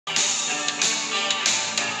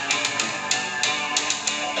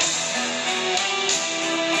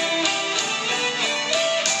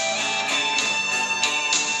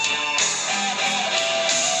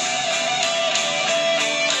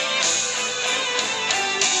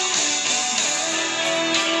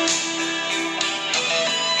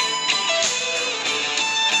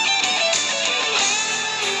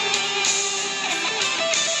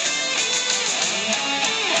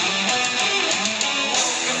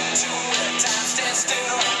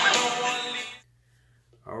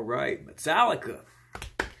right, Metallica.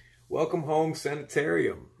 Welcome Home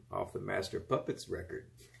Sanitarium off the Master of Puppets record.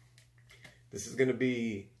 This is going to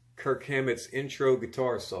be Kirk Hammett's intro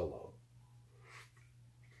guitar solo.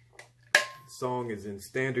 The song is in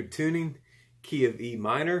standard tuning, key of E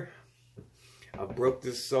minor. I broke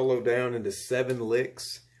this solo down into 7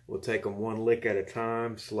 licks. We'll take them 1 lick at a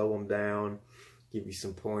time, slow them down, give you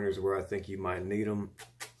some pointers where I think you might need them.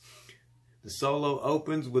 The solo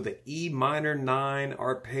opens with an E minor 9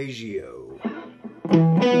 arpeggio.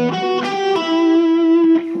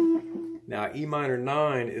 Now, E minor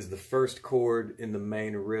 9 is the first chord in the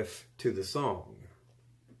main riff to the song.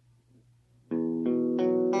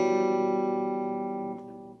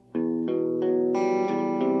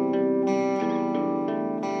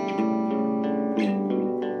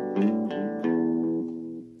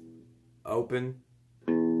 Open,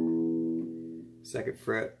 2nd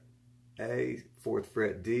fret A, 4th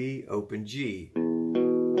fret D, open G.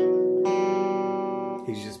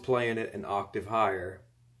 He's just playing it an octave higher.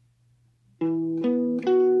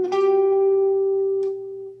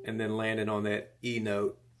 And then landing on that E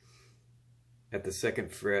note at the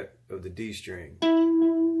 2nd fret of the D string.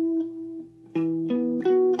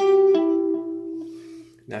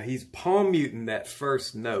 Now he's palm muting that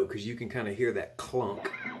first note because you can kind of hear that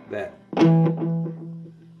clunk, that.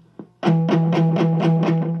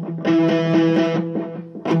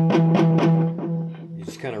 You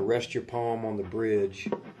just kind of rest your palm on the bridge.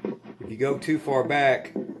 If you go too far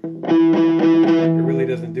back, it really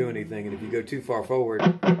doesn't do anything, and if you go too far forward,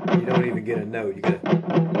 you don't even get a note. You gotta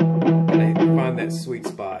find that sweet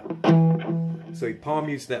spot. So he palm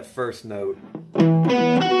mutes that first note. And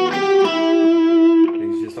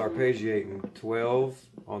he's just arpeggiating 12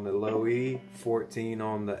 on the low E, 14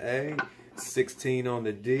 on the A, 16 on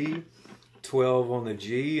the D, 12 on the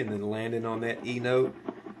G, and then landing on that E note,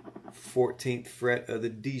 14th fret of the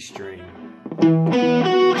D string.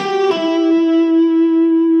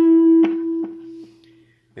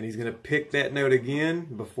 And he's going to pick that note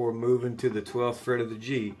again before moving to the 12th fret of the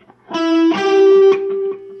G.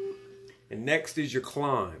 And next is your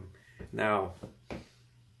climb. Now,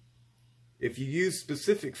 if you use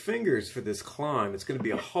specific fingers for this climb, it's going to be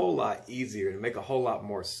a whole lot easier and make a whole lot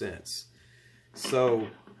more sense. So,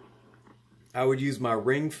 I would use my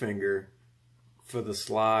ring finger for the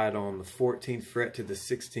slide on the 14th fret to the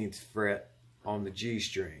 16th fret on the G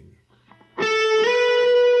string.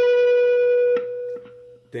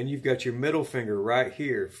 Then you've got your middle finger right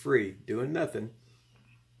here, free, doing nothing,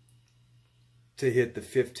 to hit the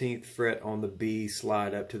 15th fret on the B,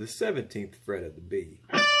 slide up to the 17th fret of the B.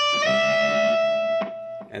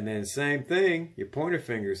 And then same thing, your pointer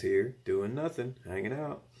finger's here, doing nothing, hanging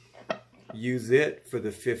out. Use it for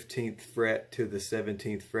the 15th fret to the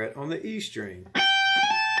 17th fret on the E string.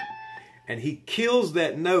 And he kills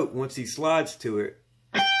that note once he slides to it,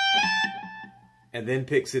 and then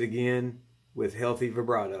picks it again with healthy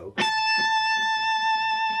vibrato.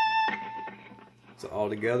 So all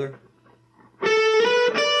together.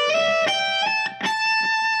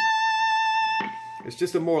 It's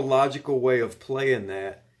just a more logical way of playing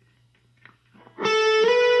that.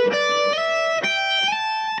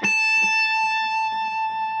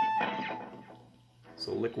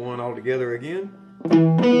 So lick 1 all together again.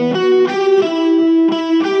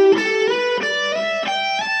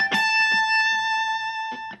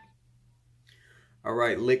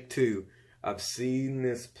 Alright, lick 2. I've seen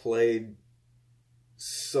this played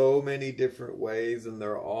so many different ways and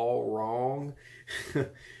they're all wrong.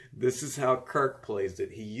 This is how Kirk plays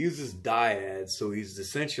it. He uses dyads, so he's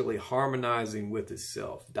essentially harmonizing with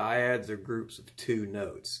himself. Dyads are groups of 2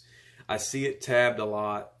 notes. I see it tabbed a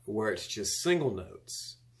lot where it's just single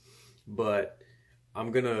notes. But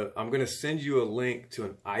I'm gonna send you a link to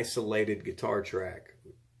an isolated guitar track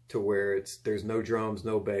to where there's no drums,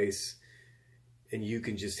 no bass, and you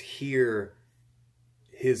can just hear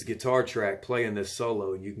his guitar track playing this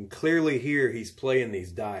solo. You can clearly hear he's playing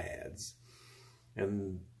these dyads.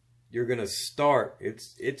 And you're gonna start,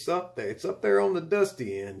 it's up there. It's up there on the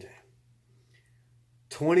dusty end.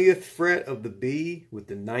 20th fret of the B with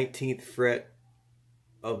the 19th fret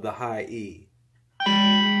of the high E.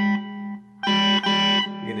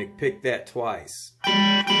 You're gonna pick that twice.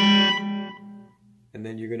 And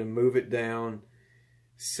then you're gonna move it down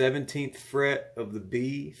 17th fret of the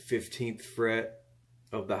B, 15th fret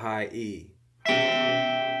of the high E.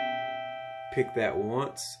 Pick that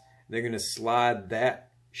once. They're going to slide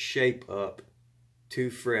that shape up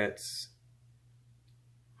 2 frets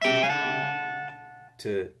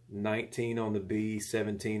to 19 on the B,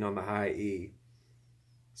 17 on the high E.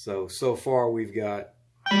 So far we've got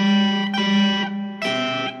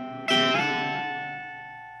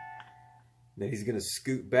Then he's going to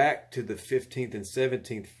scoot back to the 15th and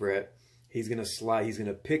 17th fret. He's going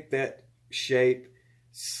to pick that shape,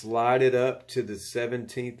 slide it up to the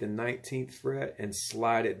 17th and 19th fret, and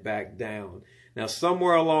slide it back down. Now,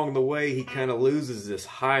 somewhere along the way, he kind of loses this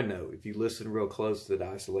high note if you listen real close to the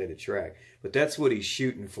isolated track. But that's what he's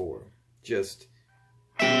shooting for. Just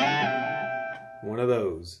one of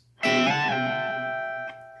those. Picking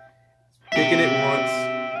it once,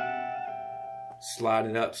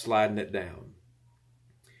 sliding it up, sliding it down.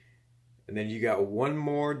 And then you got one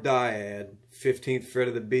more dyad, 15th fret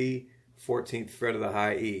of the B, 14th fret of the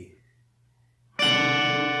high E.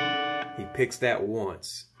 He picks that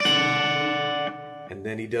once. And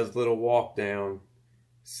then he does a little walk down,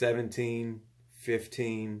 17,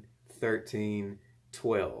 15, 13,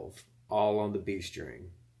 12, all on the B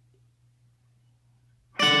string.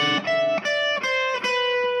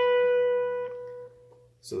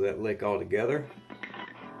 So that lick all together.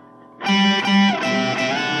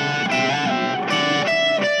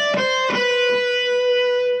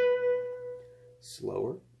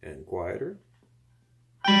 Slower and quieter.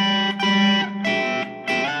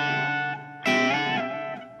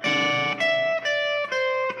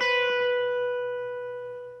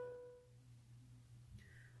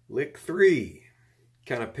 Lick 3,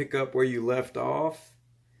 kind of pick up where you left off.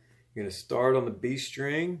 You're going to start on the B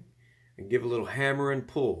string and give a little hammer and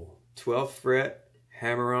pull. 12th fret,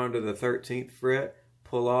 hammer on to the 13th fret,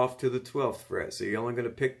 pull off to the 12th fret. So you're only going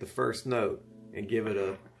to pick the first note and give it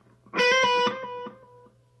a...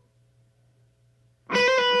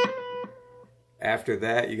 After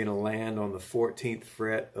that, you're going to land on the 14th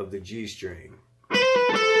fret of the G string.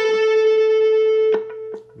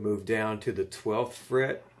 Move down to the 12th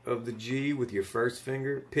fret of the G with your first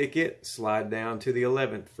finger, pick it, slide down to the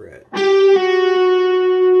 11th fret.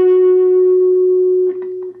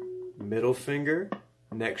 Middle finger,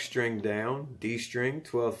 next string down, D string,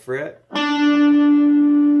 12th fret.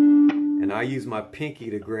 And I use my pinky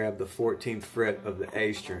to grab the 14th fret of the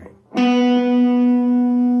A string.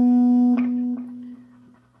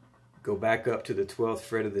 Go back up to the 12th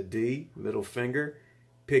fret of the D, middle finger,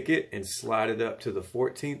 pick it and slide it up to the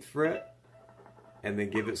 14th fret. And then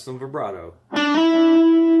give it some vibrato.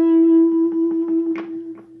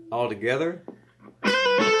 All together.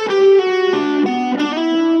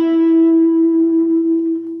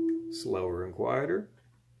 Slower and quieter.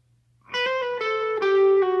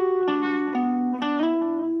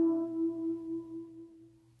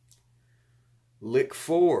 Lick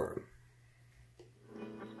 4.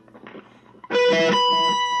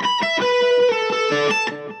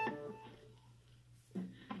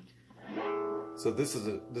 So this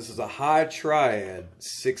is a high triad,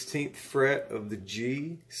 16th fret of the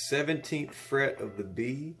G, 17th fret of the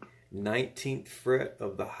B, 19th fret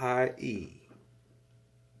of the high E.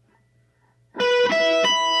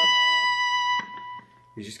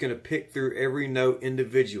 You're just going to pick through every note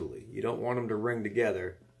individually. You don't want them to ring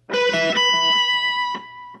together.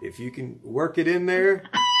 If you can work it in there,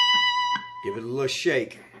 give it a little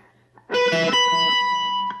shake.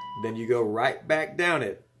 Then you go right back down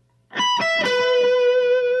it.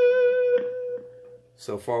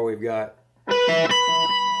 So far we've got, and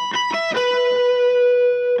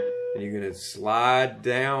you're going to slide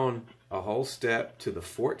down a whole step to the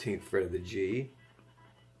 14th fret of the G.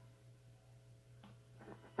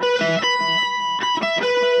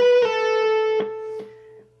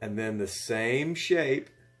 And then the same shape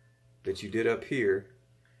that you did up here,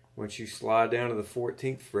 once you slide down to the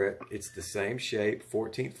 14th fret, it's the same shape,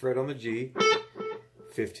 14th fret on the G,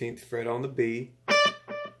 15th fret on the B,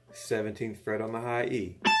 17th fret on the high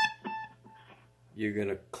E. You're going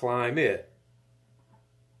to climb it.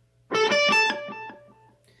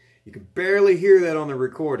 You can barely hear that on the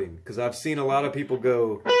recording because I've seen a lot of people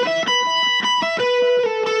go,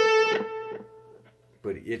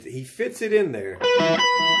 but he fits it in there.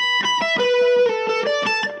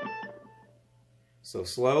 So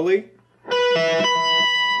slowly.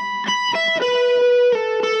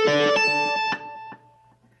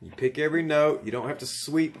 Pick every note. You don't have to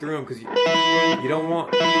sweep through them because you don't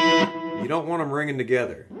want them ringing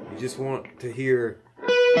together. You just want to hear.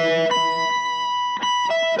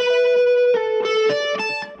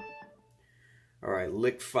 All right,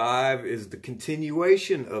 lick 5 is the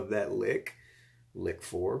continuation of that lick, lick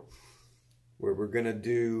 4, where we're going to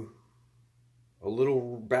do a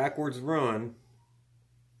little backwards run,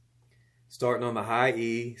 starting on the high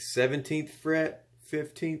E, 17th fret,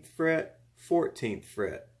 15th fret, 14th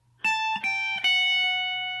fret.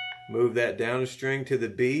 Move that down a string to the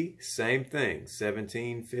B, same thing,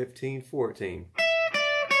 17, 15, 14.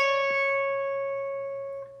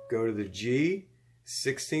 Go to the G,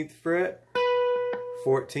 16th fret,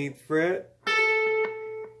 14th fret.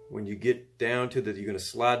 When you get down to the, you're going to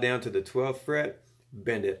slide down to the 12th fret,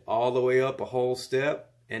 bend it all the way up a whole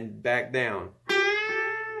step and back down.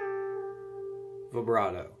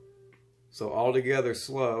 Vibrato. So all together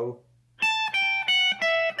slow.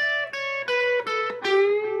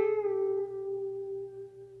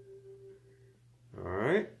 All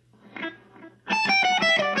right.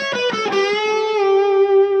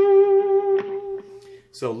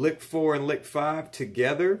 So lick 4 and lick 5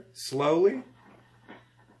 together slowly.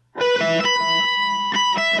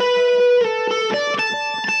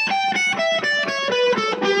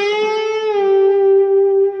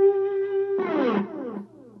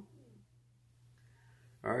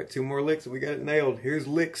 All right, 2 more licks. We got it nailed. Here's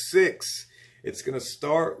lick 6. It's going to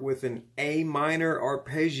start with an A minor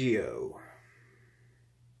arpeggio.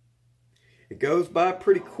 It goes by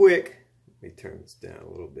pretty quick. Let me turn this down a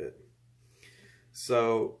little bit.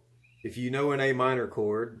 So, if you know an A minor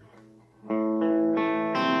chord,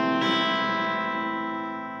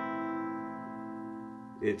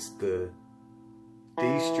 it's the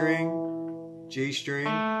D string, G string,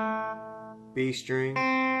 B string,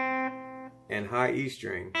 and high E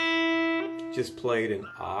string. Just played an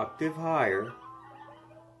octave higher.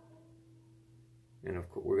 And of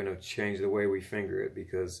course, we're going to change the way we finger it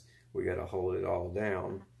because we got to hold it all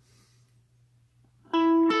down.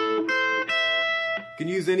 You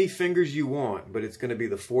can use any fingers you want, but it's going to be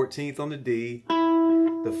the 14th on the D,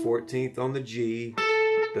 the 14th on the G,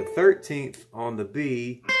 the 13th on the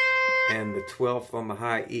B, and the 12th on the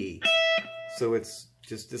high E. So it's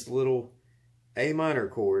just this little A minor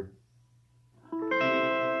chord.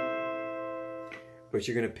 But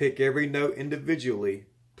you're going to pick every note individually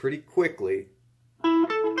pretty quickly.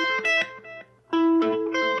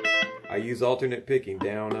 I use alternate picking,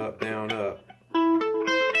 down, up, down, up.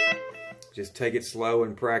 Just take it slow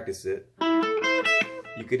and practice it.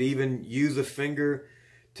 You could even use a finger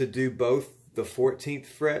to do both the 14th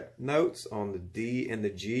fret notes on the D and the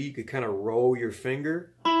G. You could kind of roll your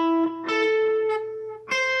finger.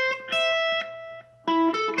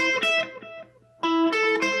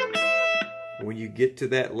 When you get to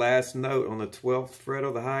that last note on the 12th fret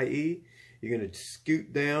of the high E, you're going to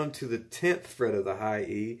scoot down to the 10th fret of the high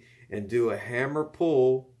E and do a hammer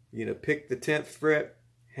pull. You're going to pick the 10th fret,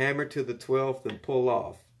 hammer to the 12th, and pull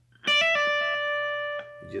off.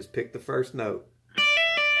 You just pick the first note.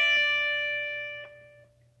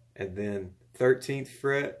 And then 13th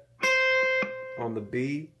fret on the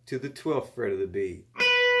B to the 12th fret of the B.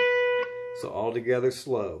 So all together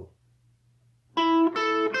slow.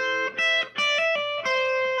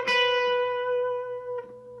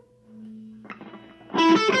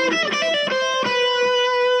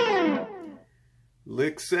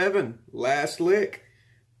 Lick 7, last lick.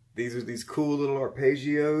 These are these cool little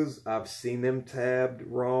arpeggios. I've seen them tabbed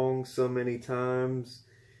wrong so many times.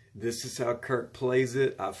 This is how Kirk plays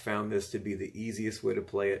it. I've found this to be the easiest way to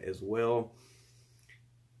play it as well.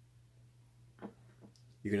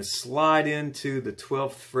 You're going to slide into the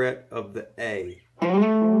 12th fret of the A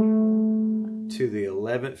to the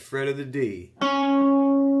 11th fret of the D.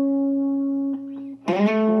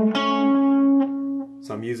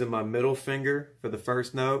 So I'm using my middle finger for the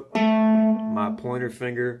first note, my pointer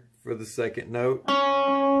finger for the second note.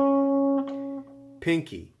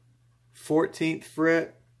 Pinky, 14th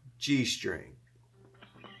fret, G string.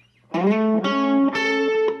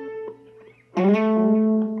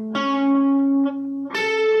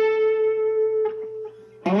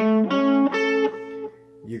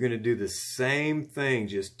 You're going to do the same thing,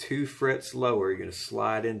 just 2 frets lower. You're going to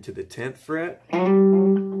slide into the 10th fret,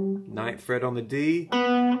 9th fret on the D,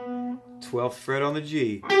 12th fret on the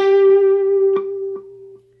G.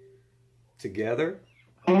 Together.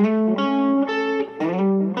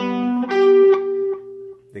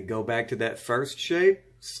 Then go back to that first shape,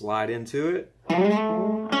 slide into it.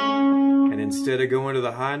 And instead of going to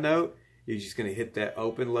the high note, you're just going to hit that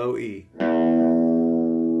open low E.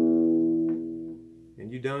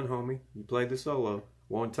 And you're done, homie. You played the solo.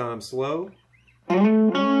 One time slow.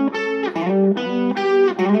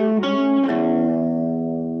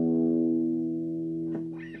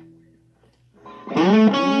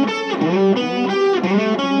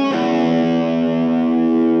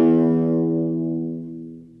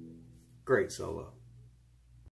 Great solo.